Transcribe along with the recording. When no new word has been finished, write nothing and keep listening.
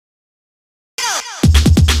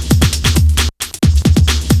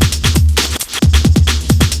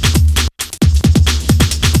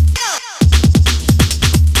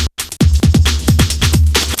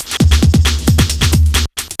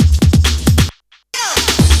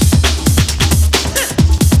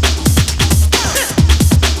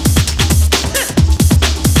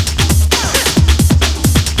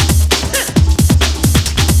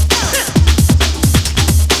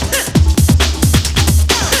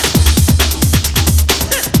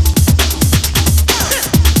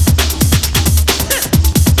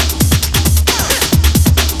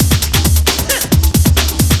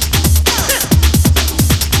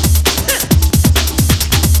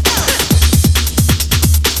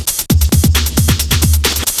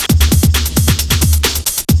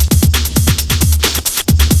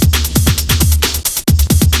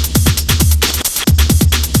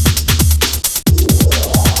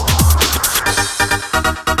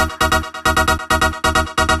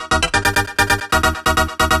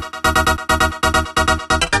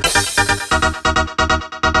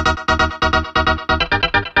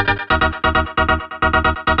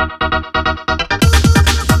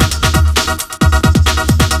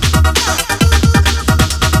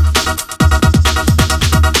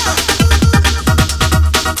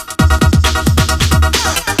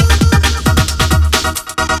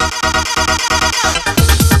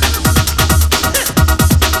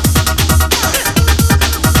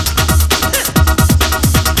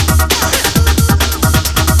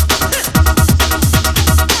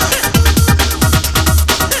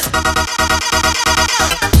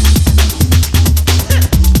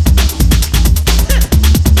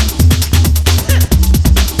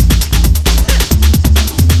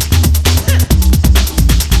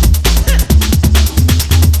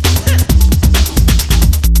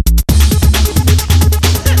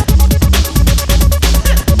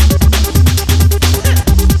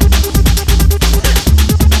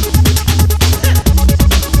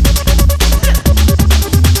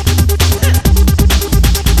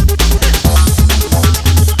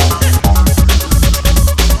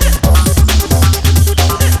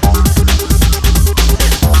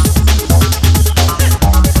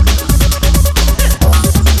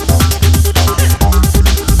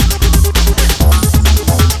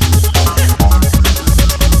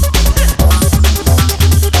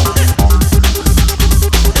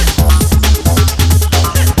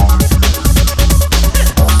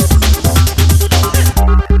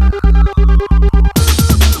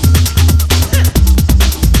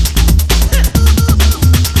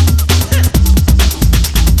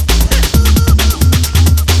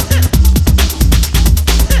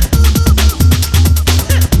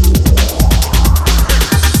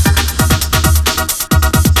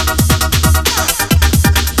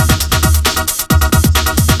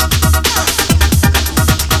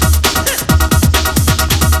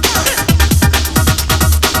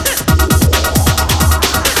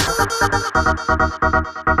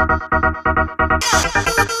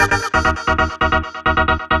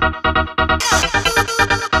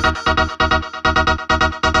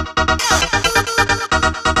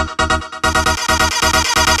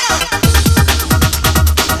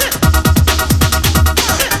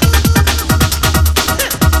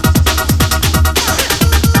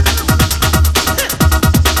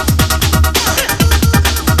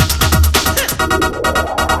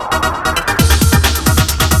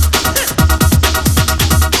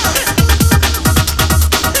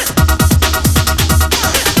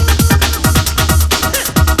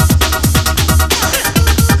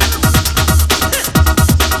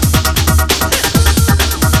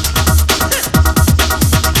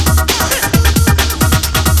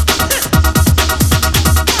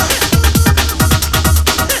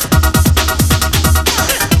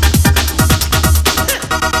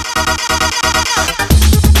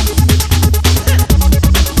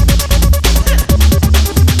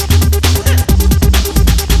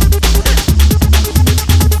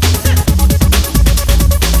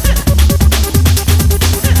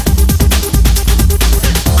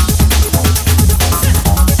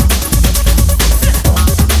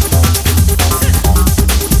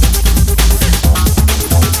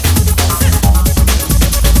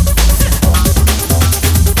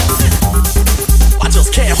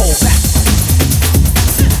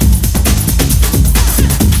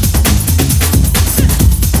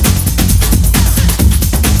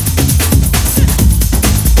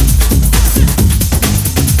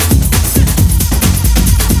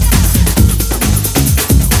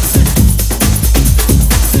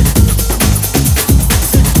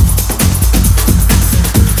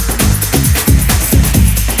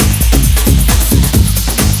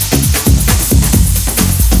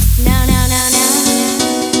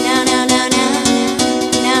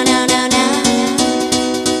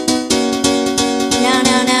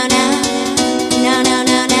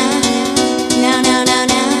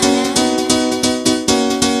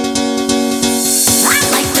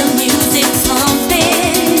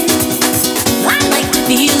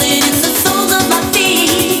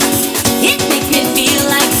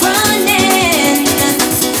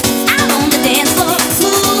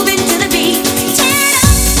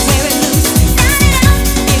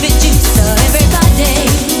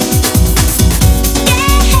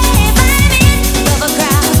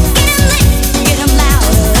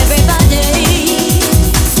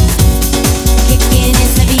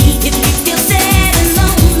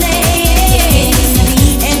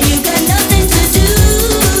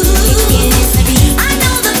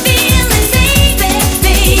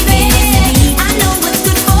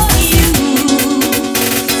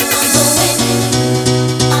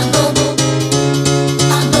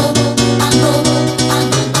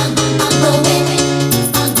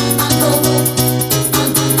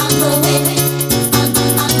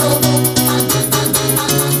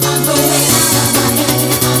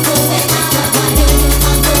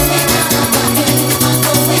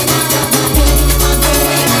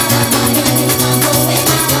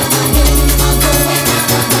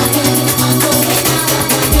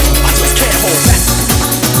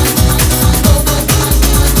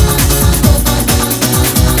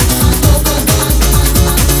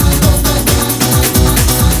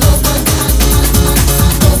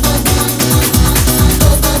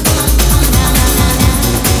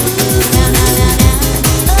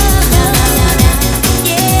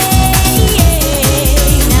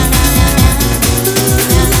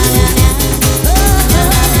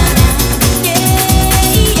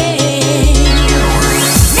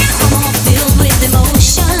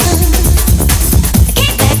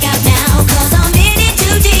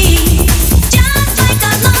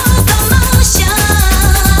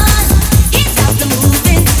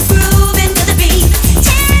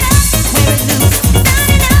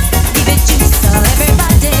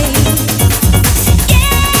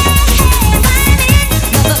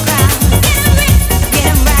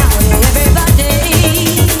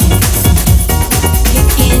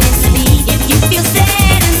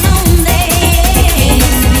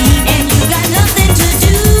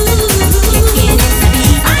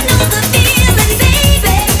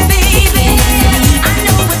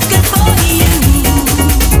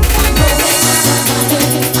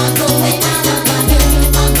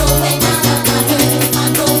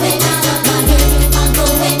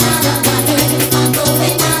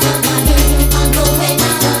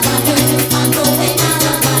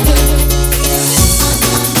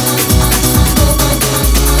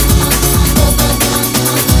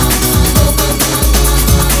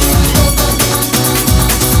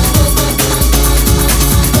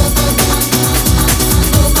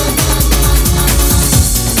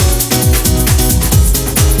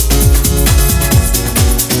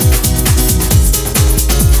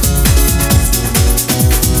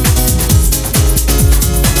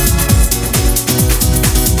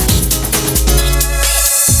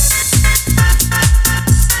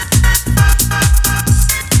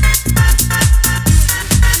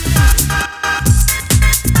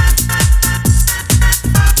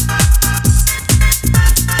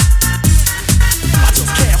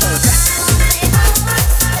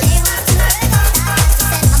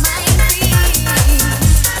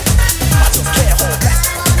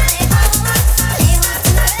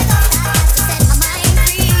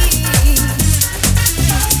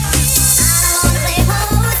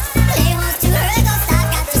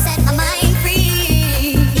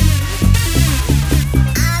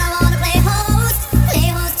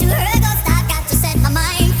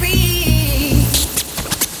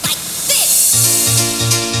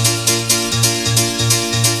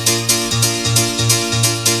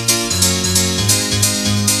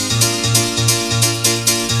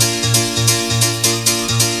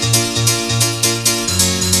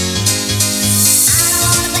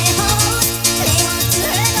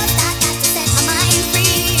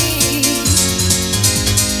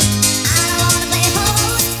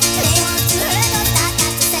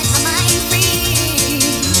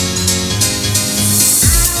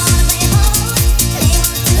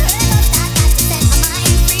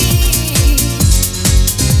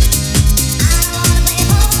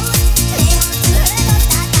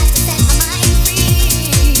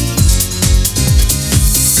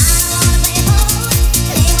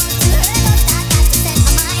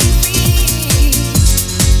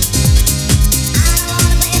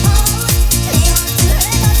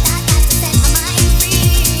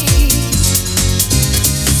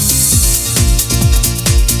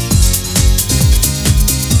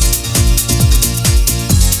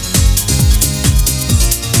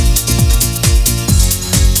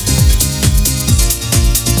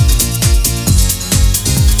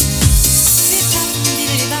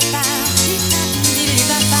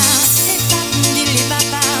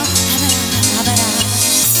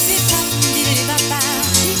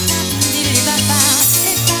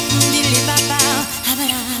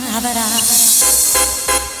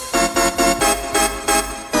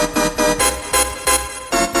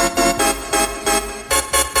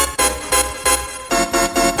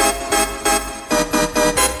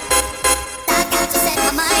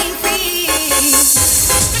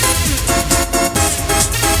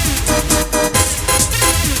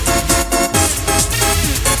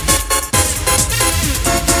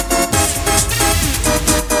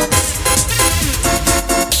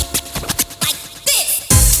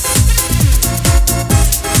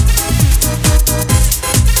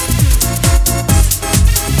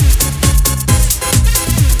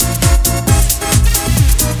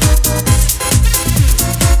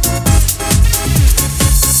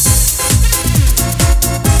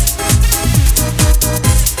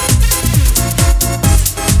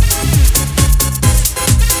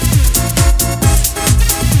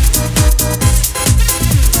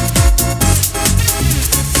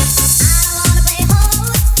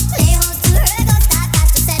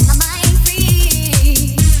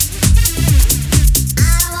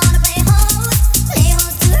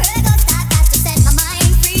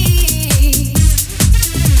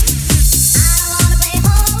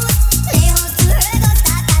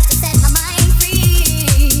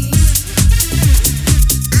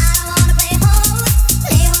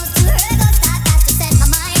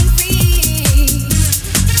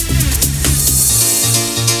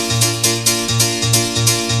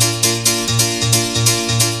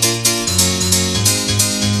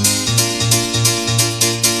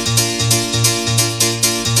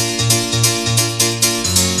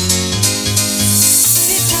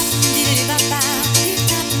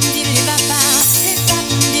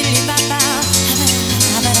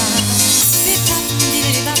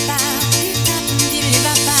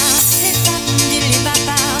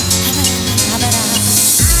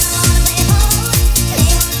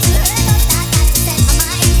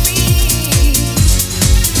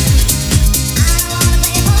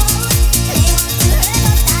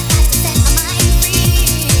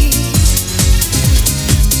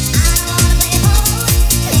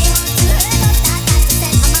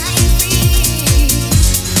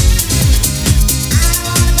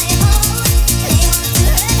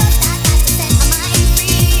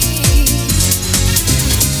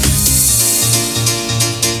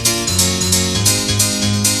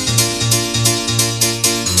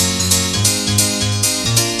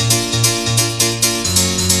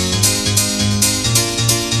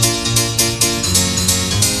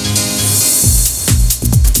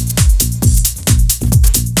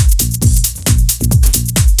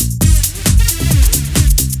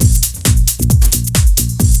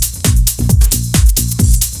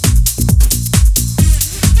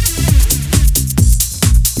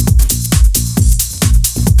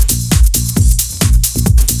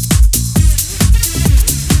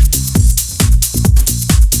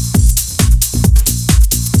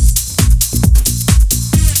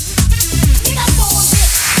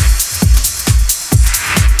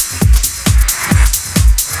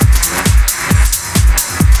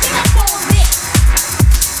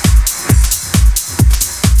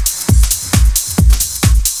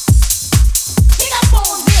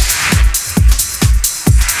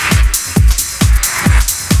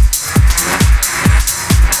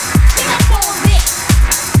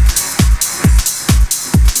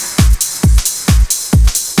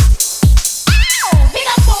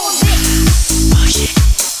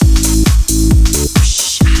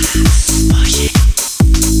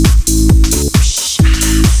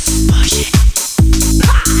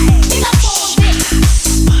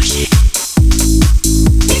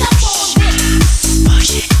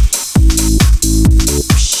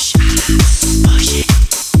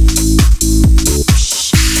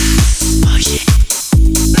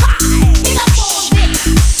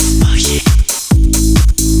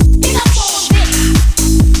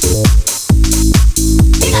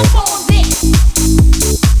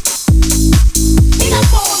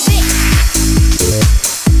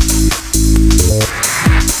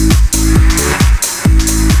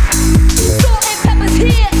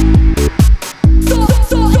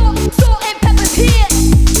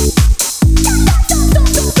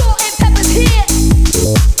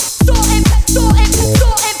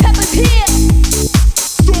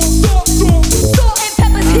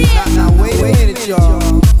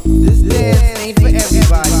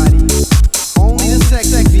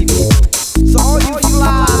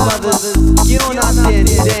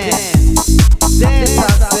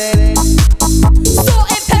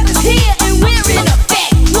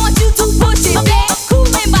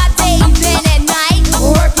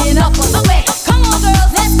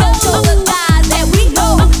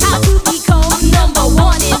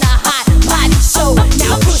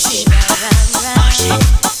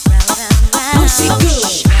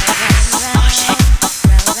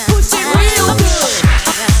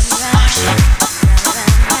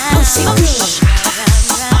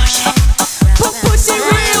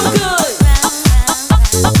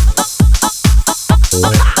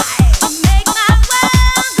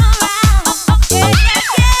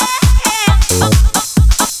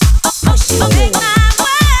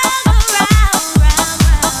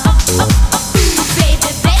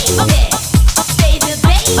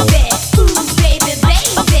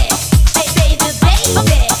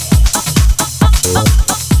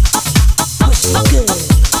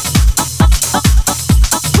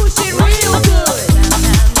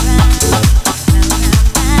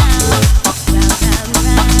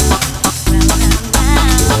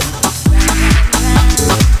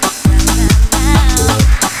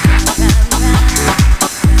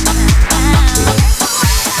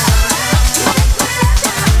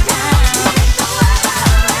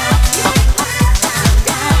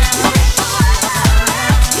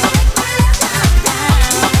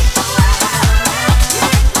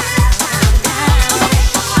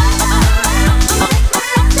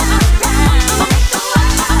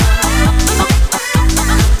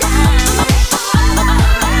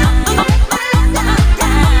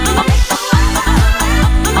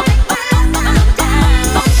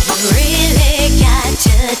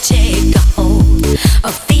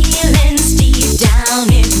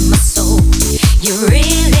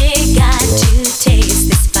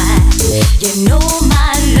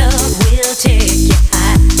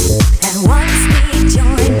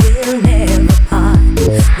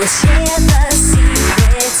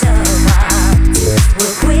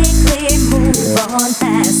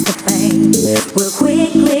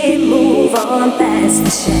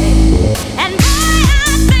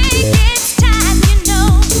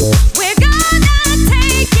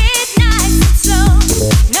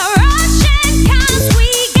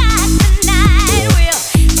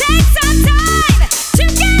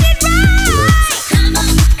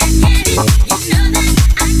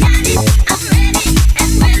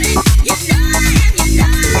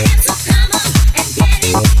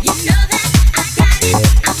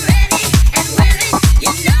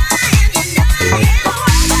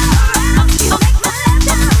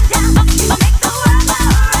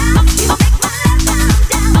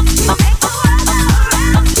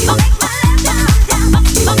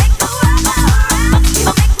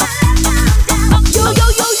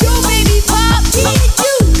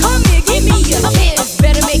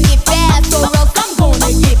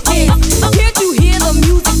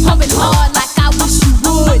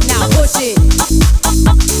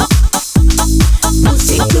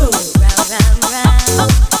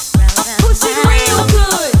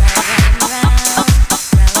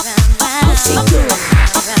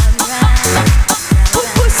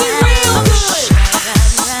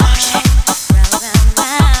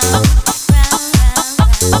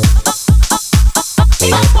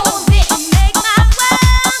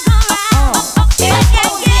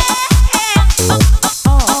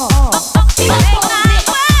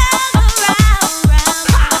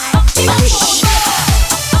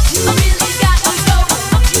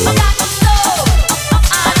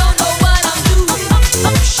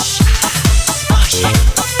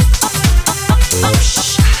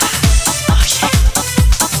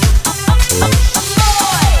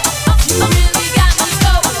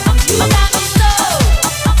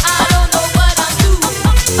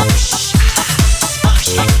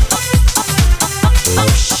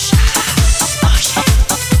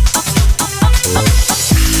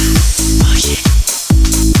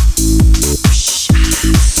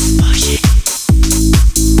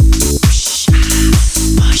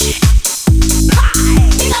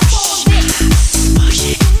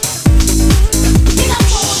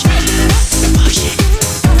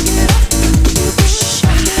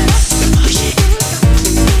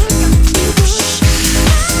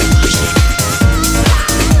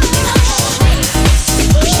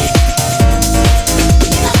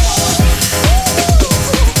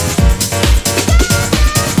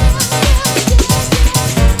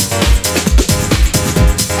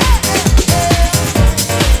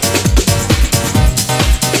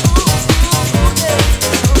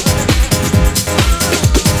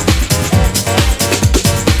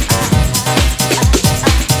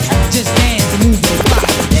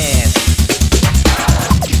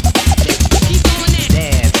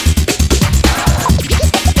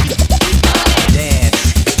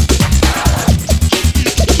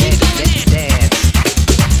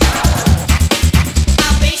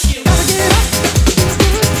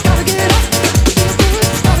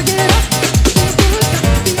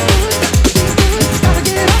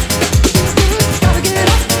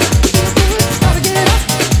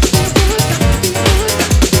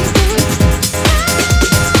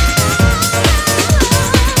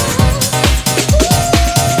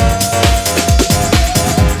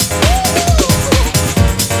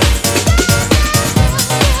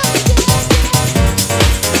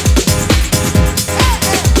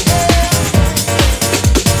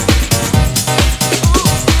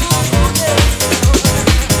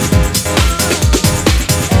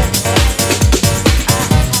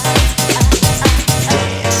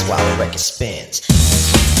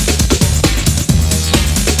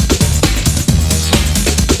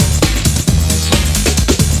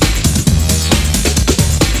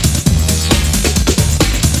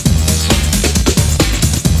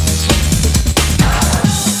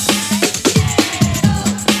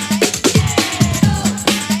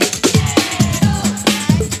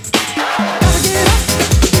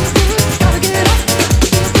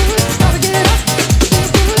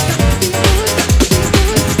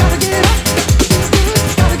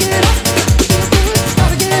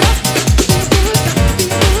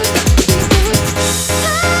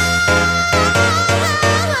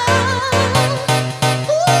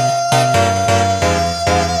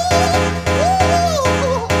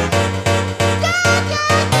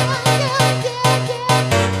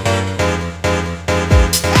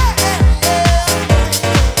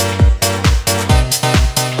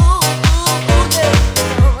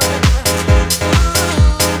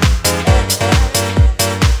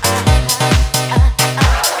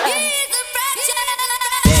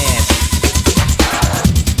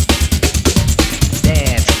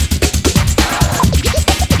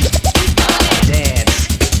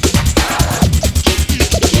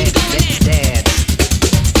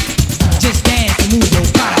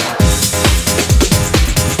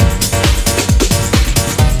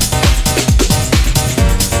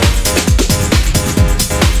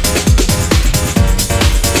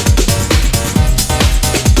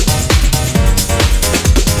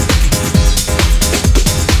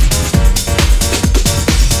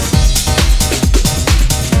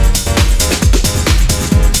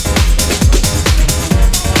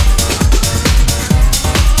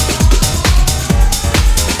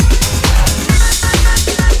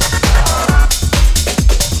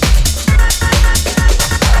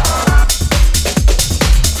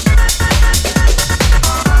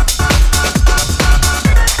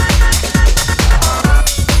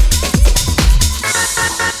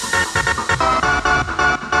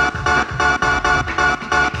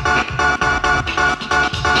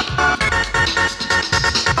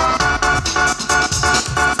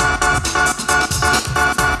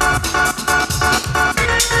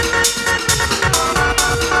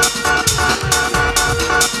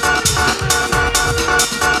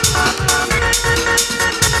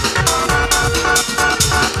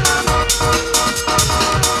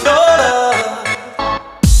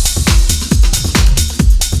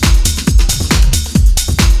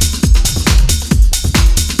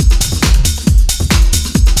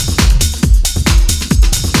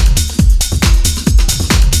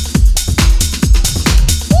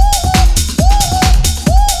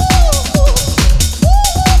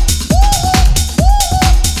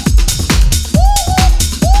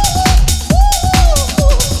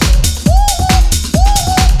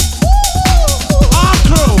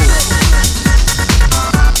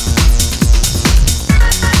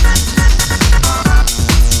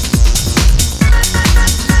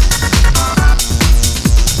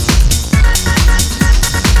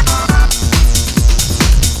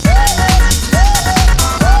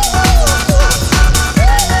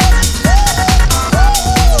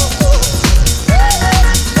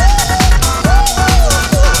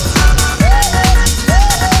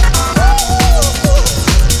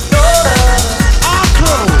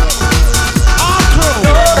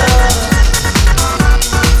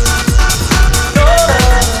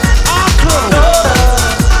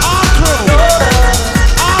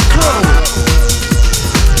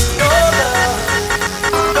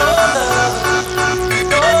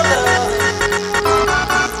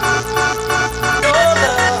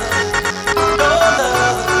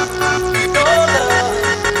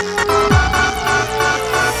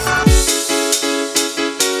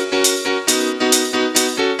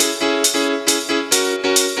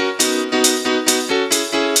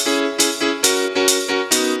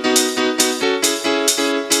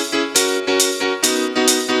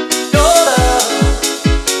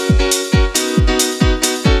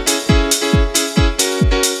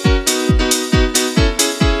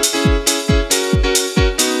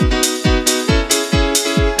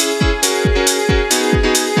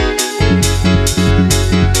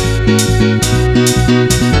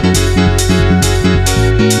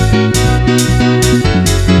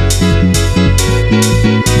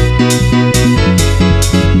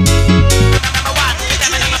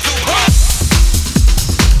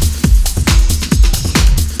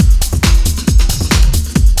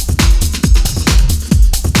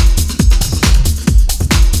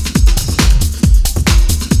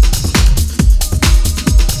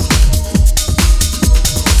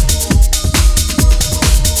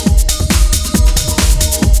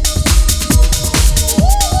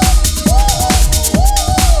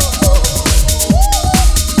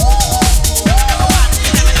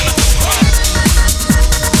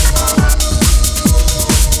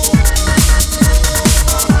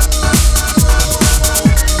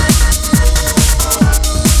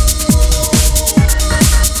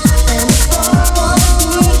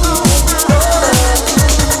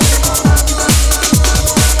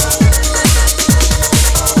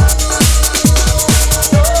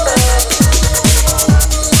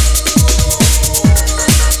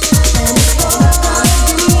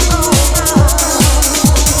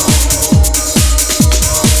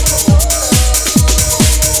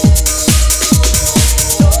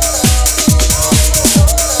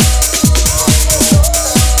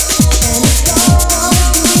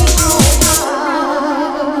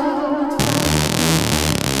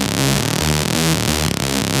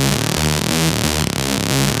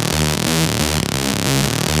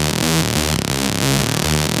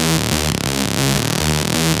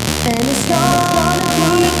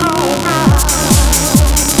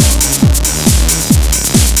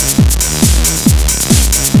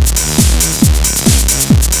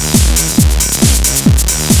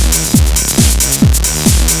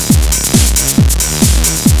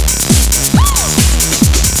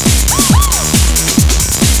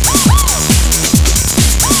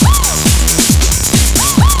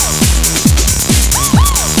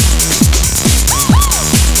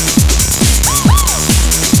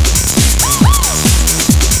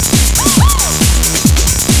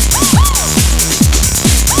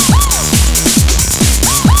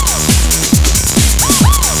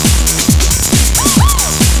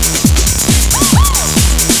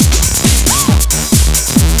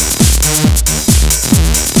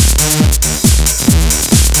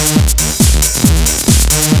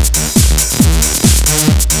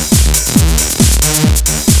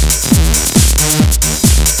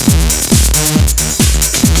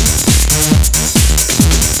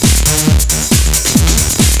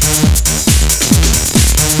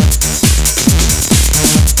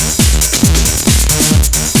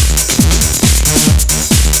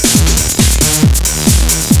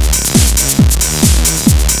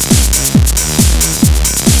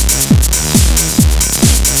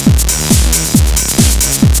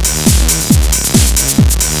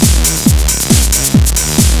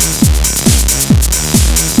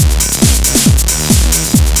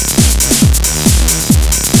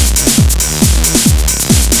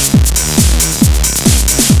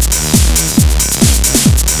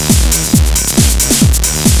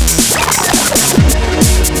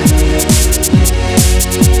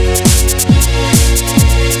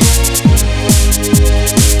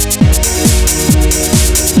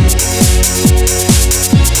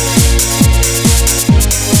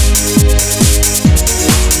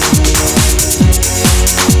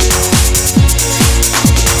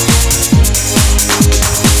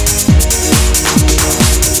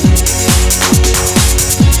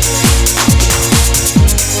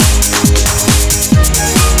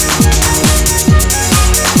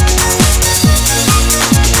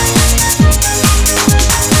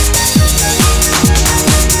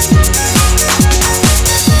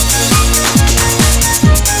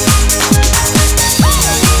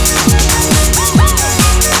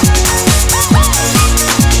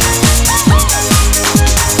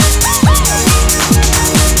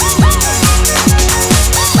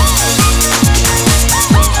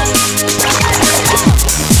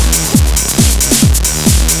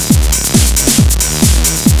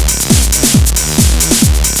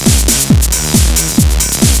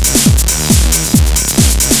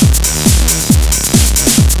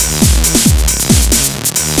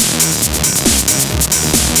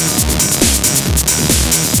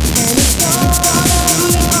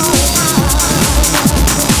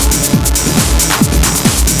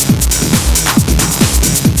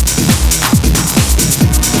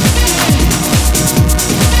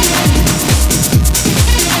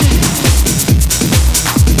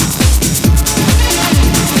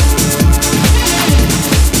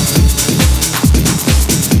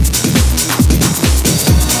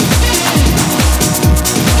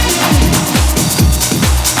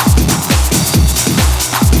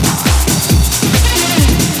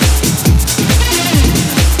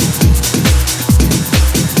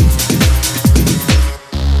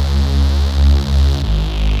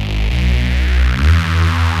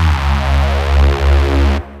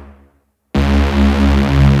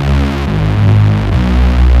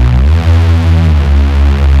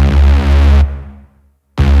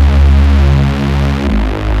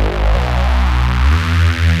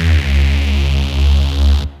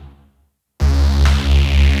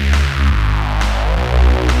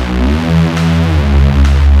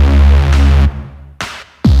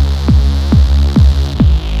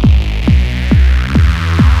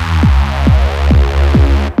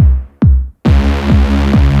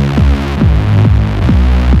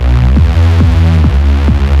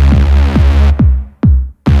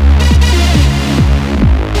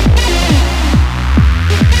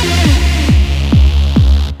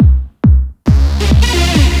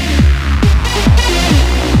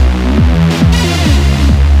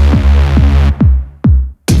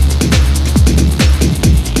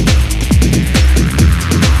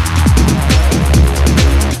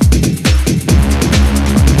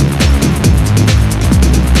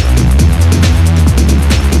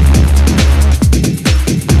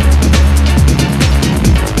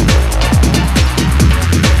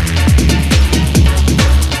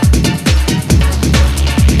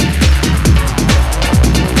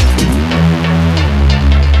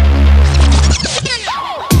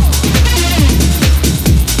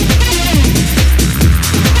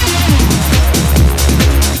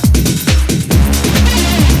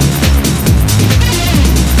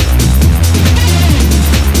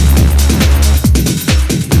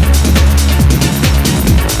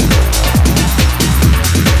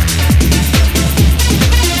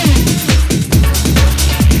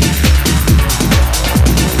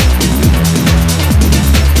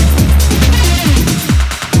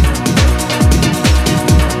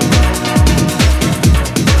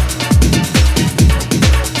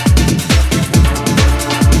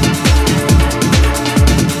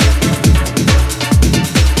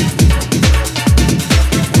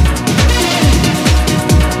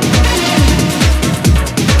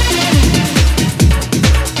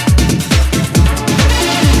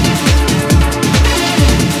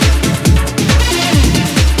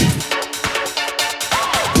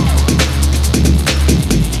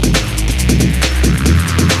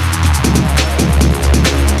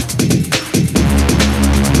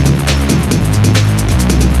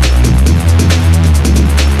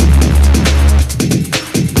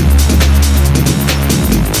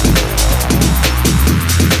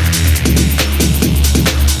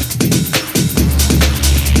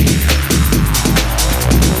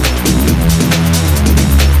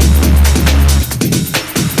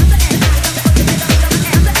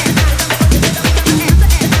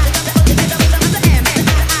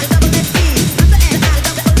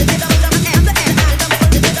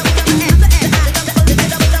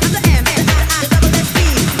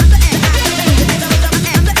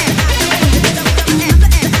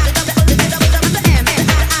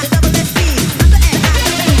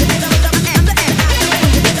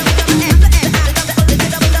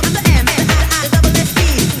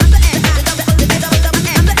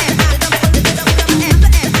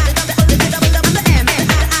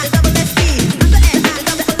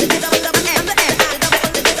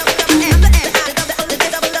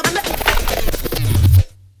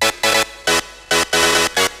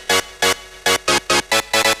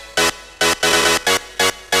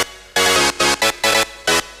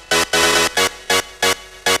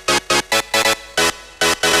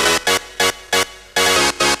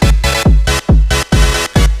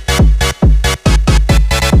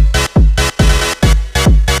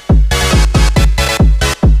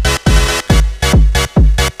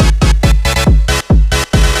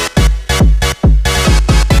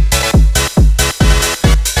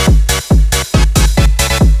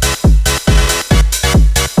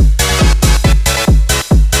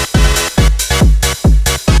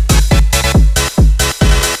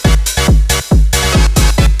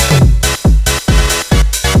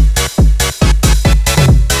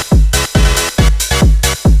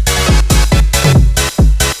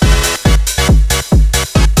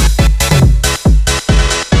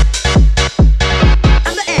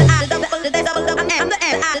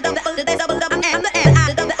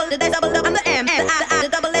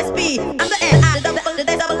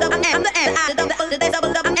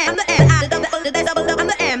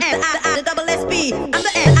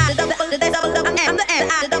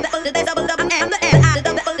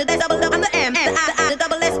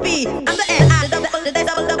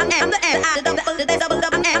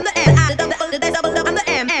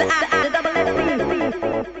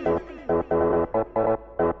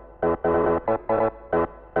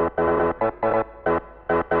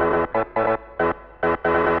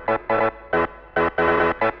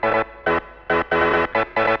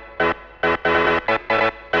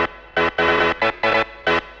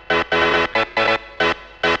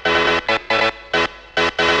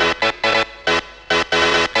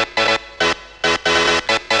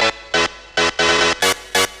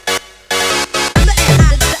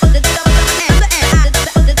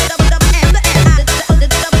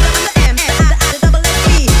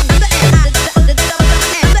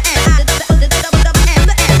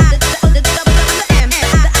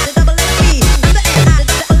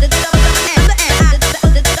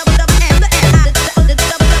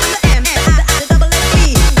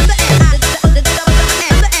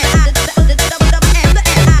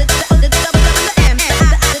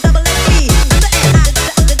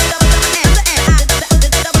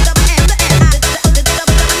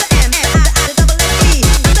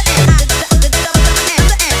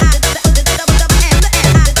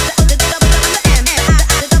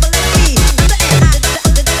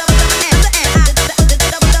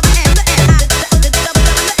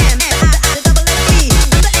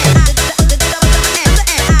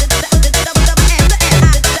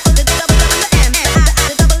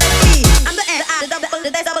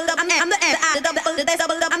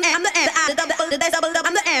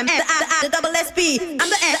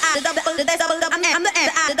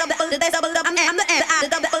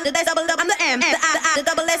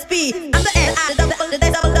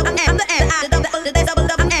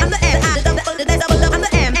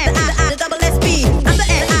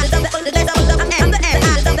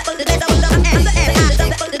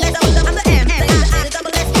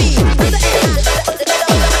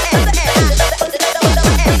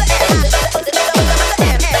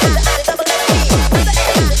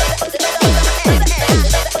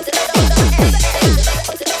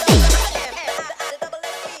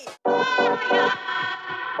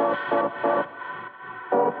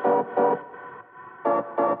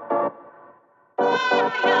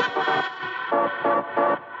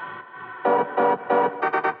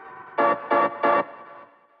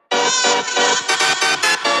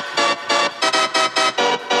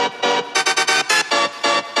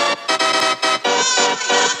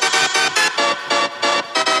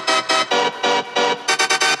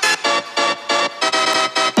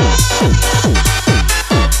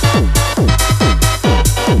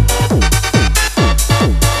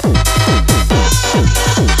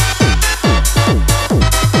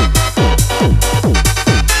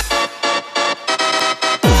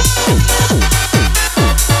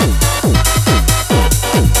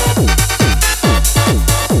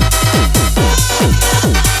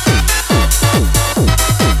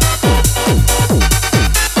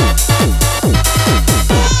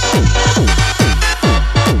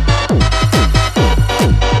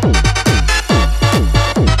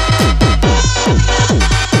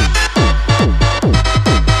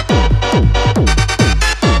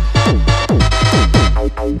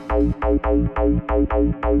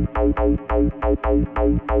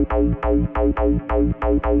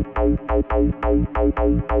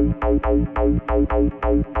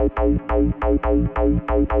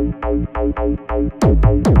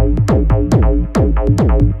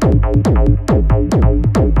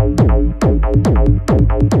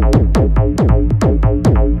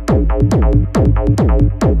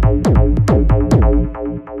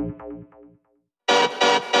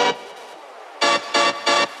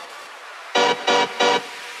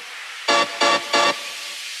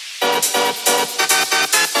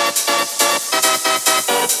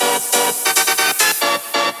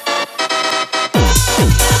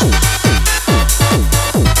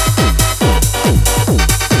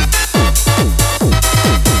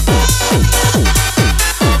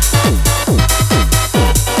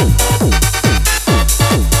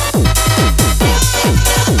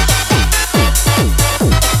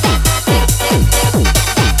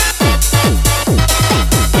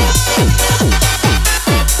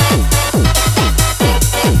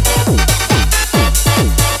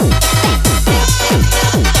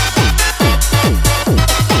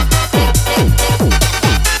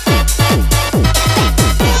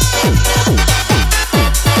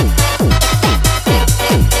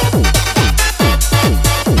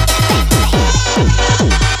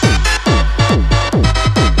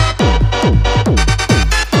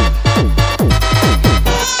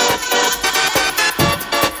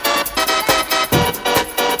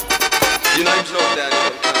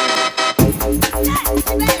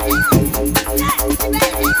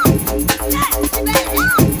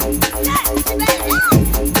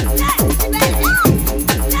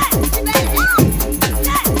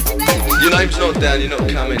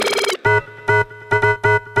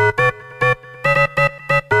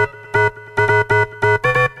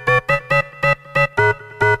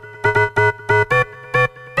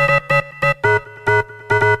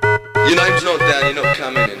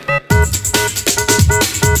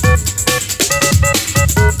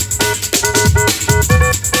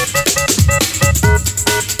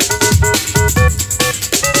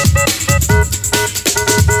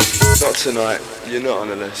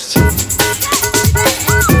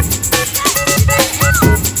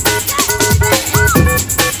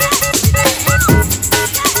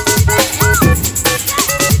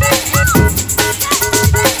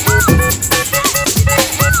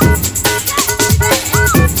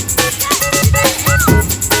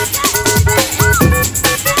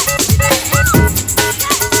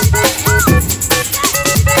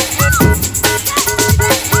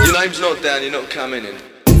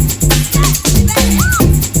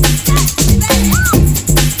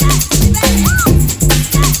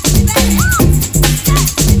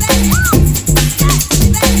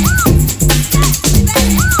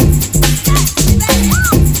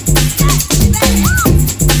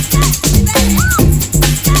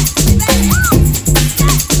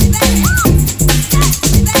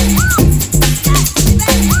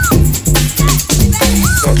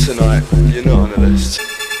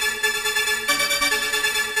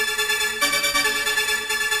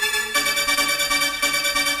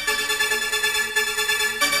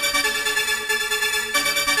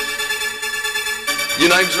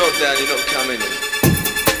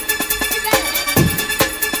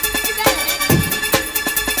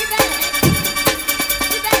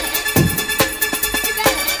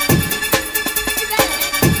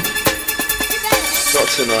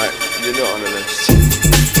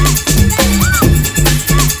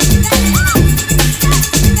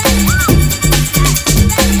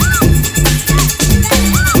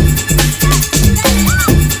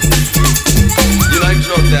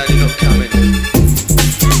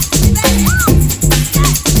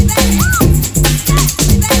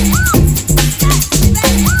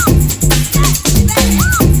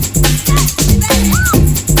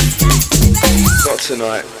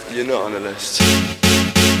tonight, you're not on the list. Your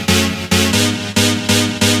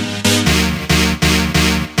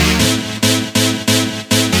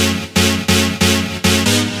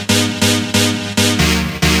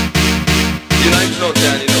name's not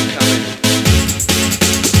down, you're not coming.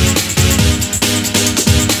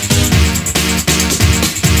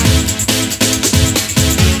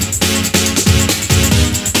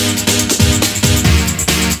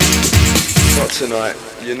 Not tonight,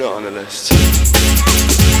 you're not on the list.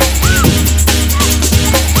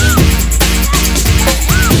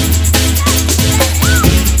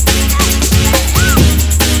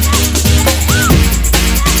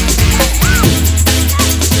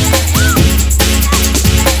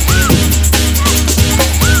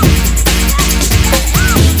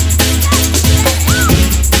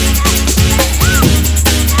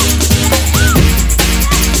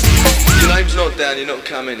 Your name's not down, you're not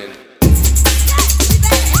coming in.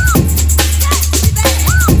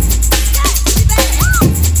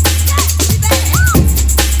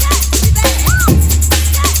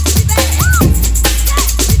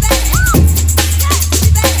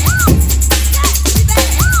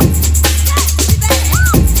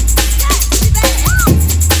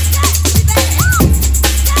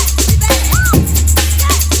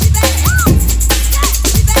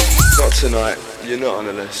 Tonight, you're not on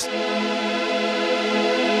the list.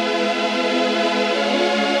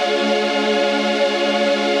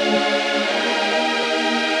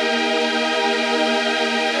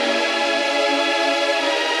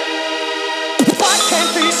 Why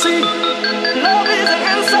can't they see? Love is an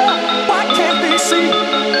answer. Why can't they see?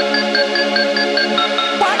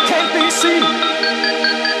 Why can't they see?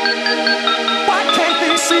 Why can't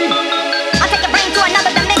they see? I'll take your brain to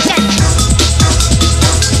another dimension.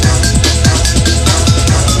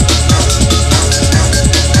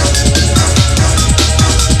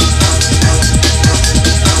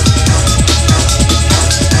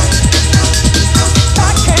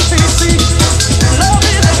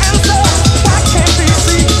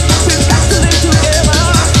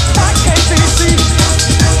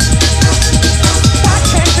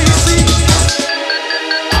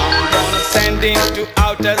 Into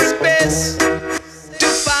outer space to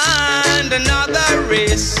find another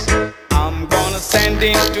race. I'm gonna send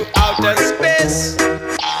into outer space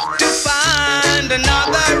to find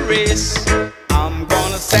another race. I'm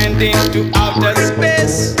gonna send into outer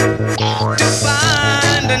space to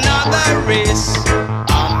find another race.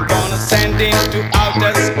 I'm gonna send into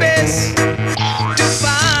outer space to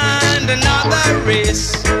find another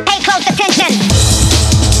race. Pay close attention.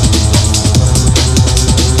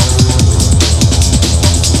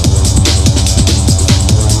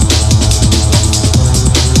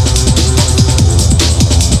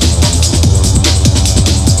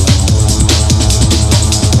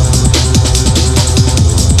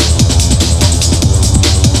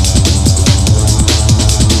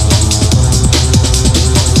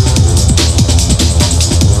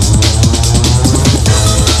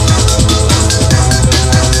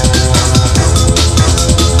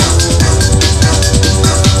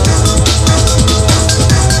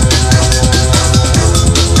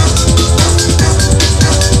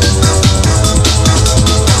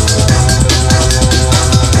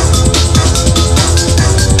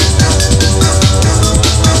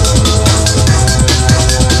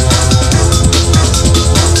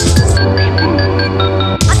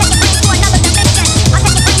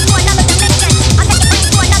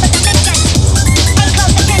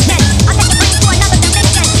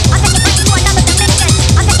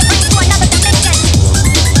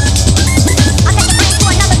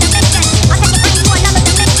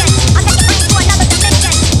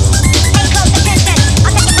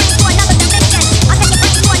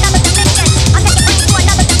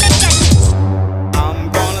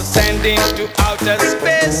 Into outer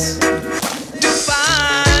space to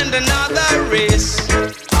find another race.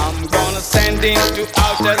 I'm gonna send into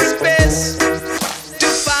outer space to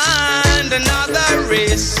find another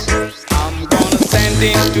race. I'm gonna send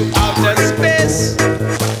into outer space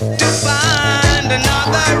to find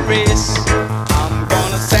another race. I'm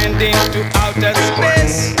gonna send into outer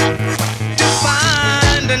space to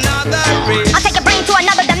find another race. I'll take your brain to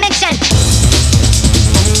another dimension.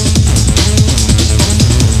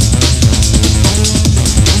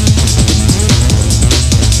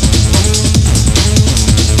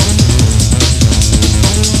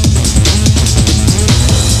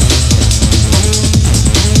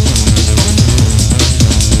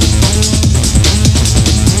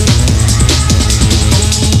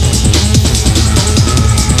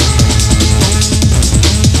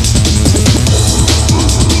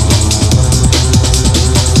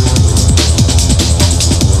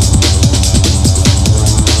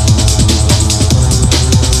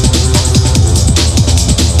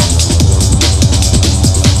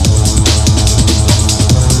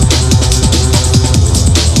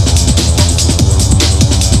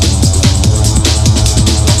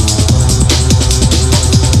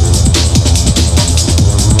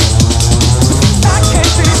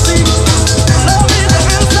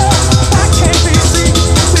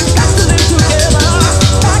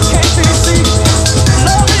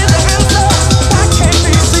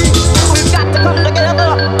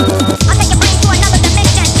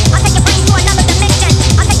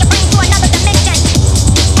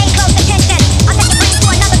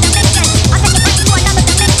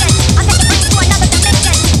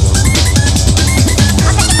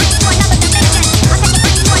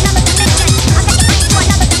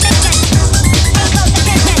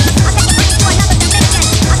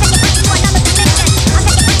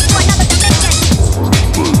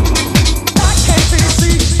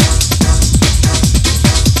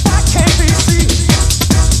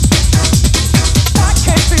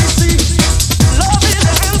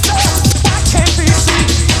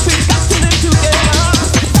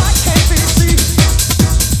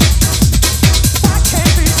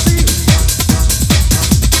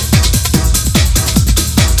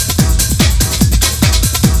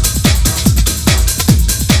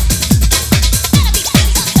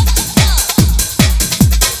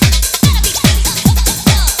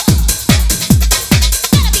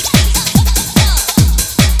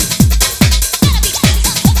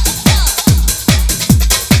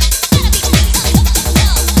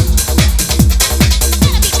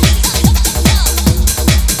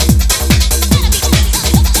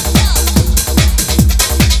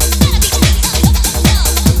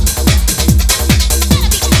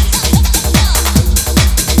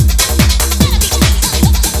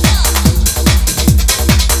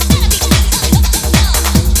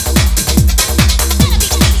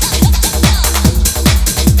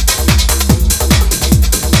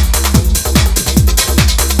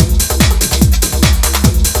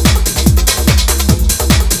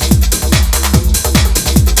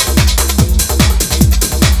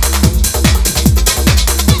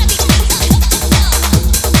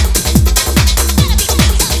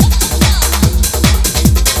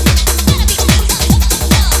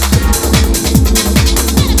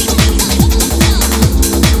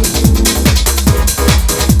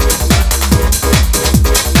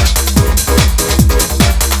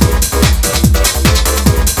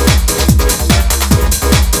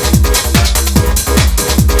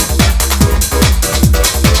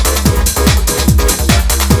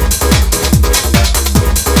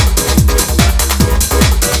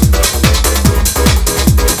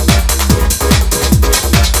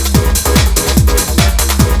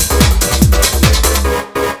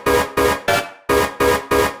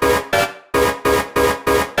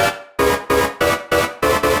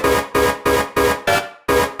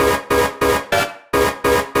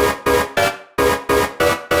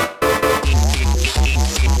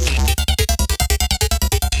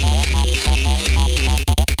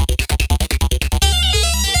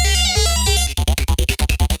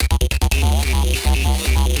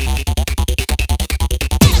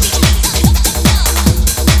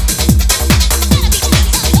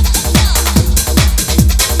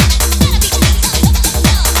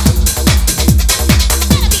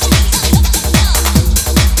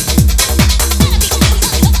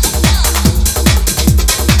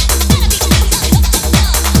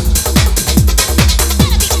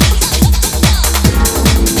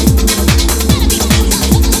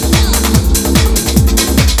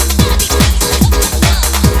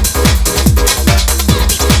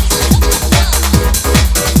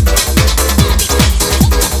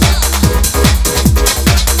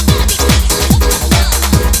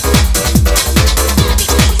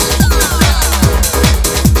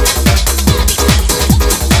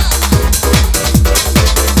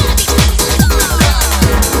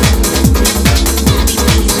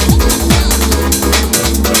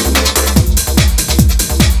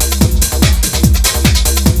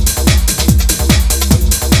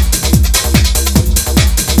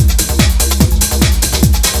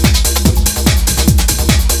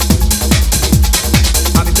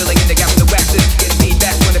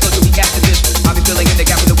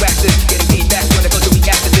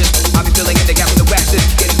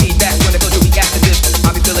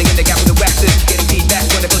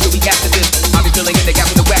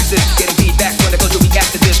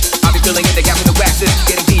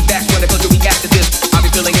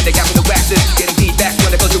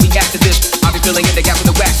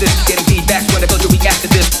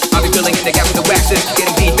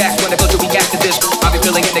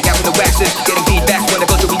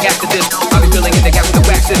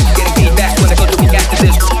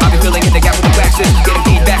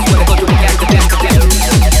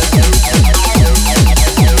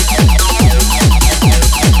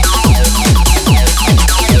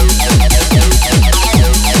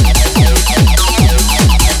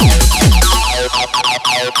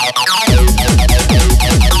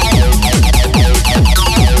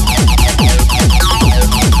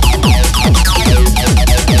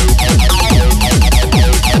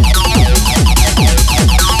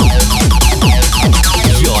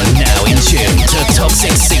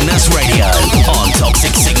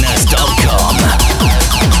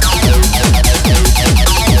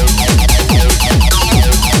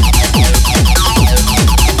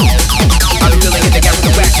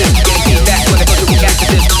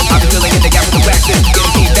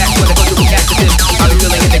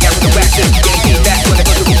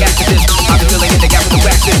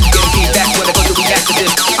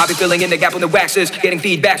 filling in the gap on the waxes, getting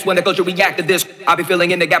feedbacks when the culture react to this. I'll be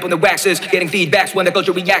filling in the gap on the waxes, getting feedbacks when the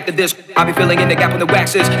culture react to this. I'll be filling in the gap on the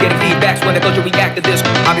waxes, getting feedbacks when the culture react to this.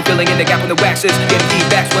 I'll be filling in the gap on the waxes, getting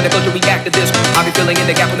feedbacks when the culture react to this. I'll be filling in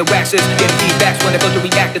the gap on the waxes, getting feedbacks when the culture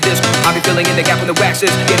react to this. I'll be filling in the gap on the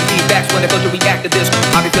waxes, getting feedbacks when the culture react to this.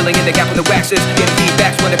 I'll be filling in the gap on the waxes, getting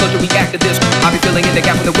feedbacks when the culture react to this. I'll be filling in the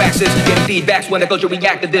gap on the waxes, getting feedbacks when the culture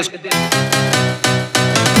react to this.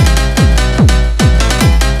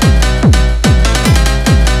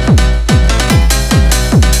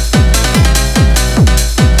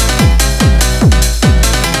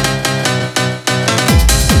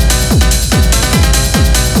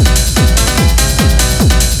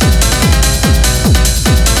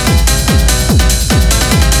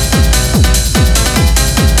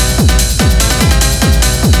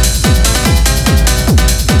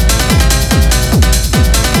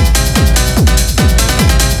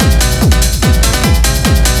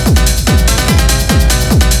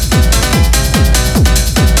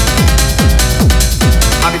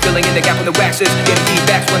 Getting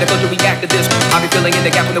feedbacks when the culture react to this. I'll be filling in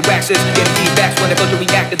the gap on the waxes, getting feedbacks when the culture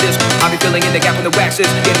react to this. I'll be filling in the gap on the waxes,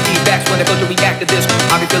 getting feedbacks when the culture react to this.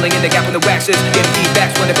 I'll be filling in the gap on the waxes, getting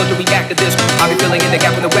feedbacks when the culture react to this. I'll be filling in the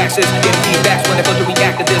gap on the waxes, getting feedbacks when the culture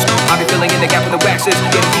react to this. I'll be filling in the gap on the waxes,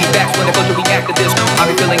 getting feedbacks when the culture react to this.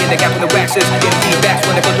 I'll be filling in the gap on the waxes, getting feedbacks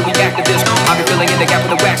when the culture react to this. I'll be filling in the gap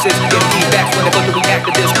on the waxes, getting feedbacks when the culture react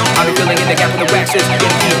to this. I'll be filling in the gap on the waxes,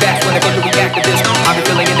 getting feedbacks when the culture react to this. I'll be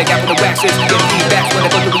filling in the gap on the waxes, getting feedbacks when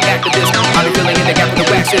the culture react to this. I'll be filling in the gap on the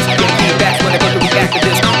waxes, getting feedbacks when the culture react to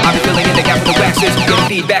this. I'll be filling in the gap on the waxes, getting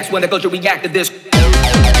feedbacks when the culture react to this.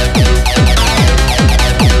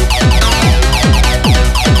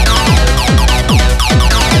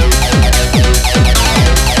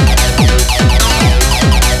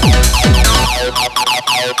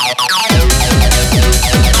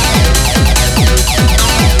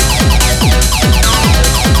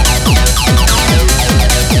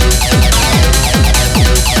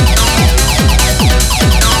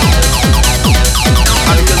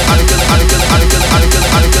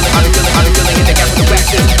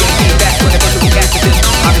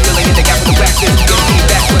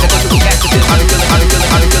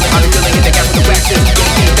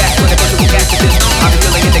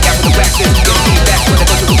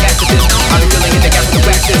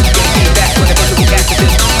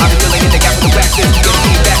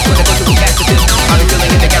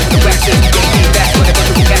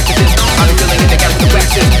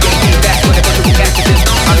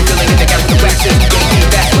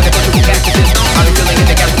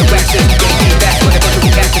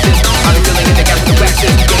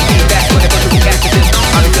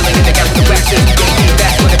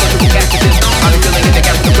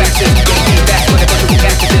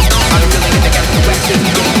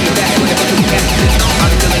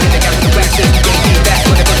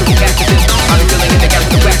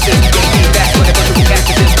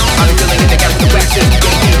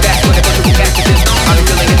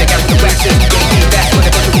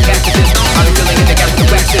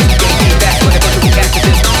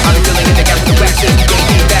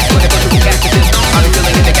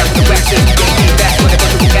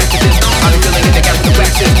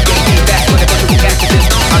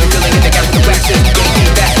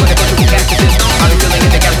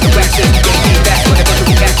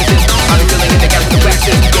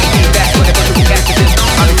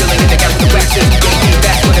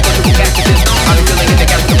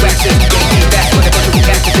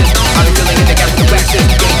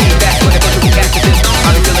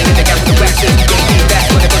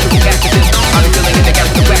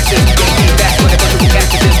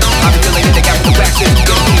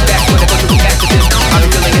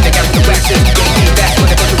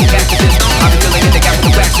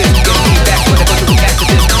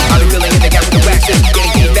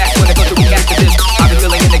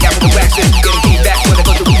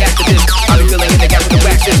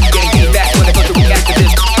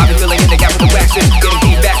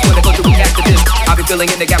 filling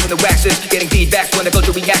in the gap with the waxes, getting feedbacks when the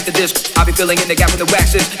culture react to this. I'll be filling in the gap with the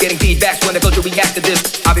waxes, getting feedbacks when the culture react to this.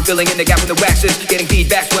 I'll be filling in the gap with the waxes, getting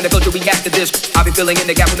feedbacks when the culture react to this. I'll be filling in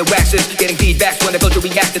the gap with the waxes, getting feedbacks when the culture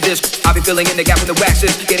react to this. I'll be filling in the gap with the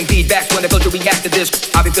waxes, getting feedbacks when the culture react to this.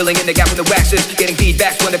 I'll be filling in the gap with the waxes, getting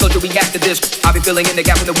feedbacks when the culture react to this. I'll be filling in the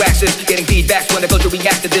gap with the waxes, getting feedbacks when the culture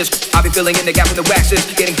react to this. I'll be filling in the gap with the waxes,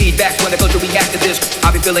 getting feedbacks when the culture react to this.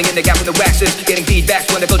 I'll be filling in the gap with the waxes, getting feedbacks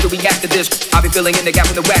when the culture react to this. I'll be filling in the gap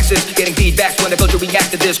with the waxes, getting feedbacks when the culture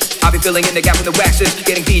react to this. I'll be filling in in the gap when the wax is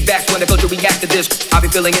getting feedbacks when the culture react to this. I'll be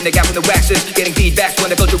filling in the gap when the wax is getting feedbacks when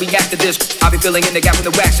the culture react to this. I'll be filling in the gap when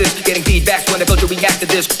the wax is getting feedbacks when the culture react to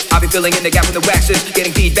this. I'll be filling in the gap when the wax is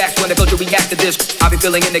getting feedbacks when the culture react to this. I'll be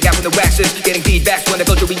filling in the gap when the wax is getting feedbacks when the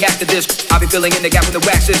culture react to this. I'll be filling in the gap when the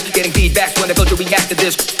wax is getting feedbacks when the culture react to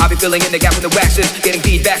this. I'll be filling in the gap when the wax is getting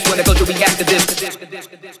feedbacks when the culture react to this.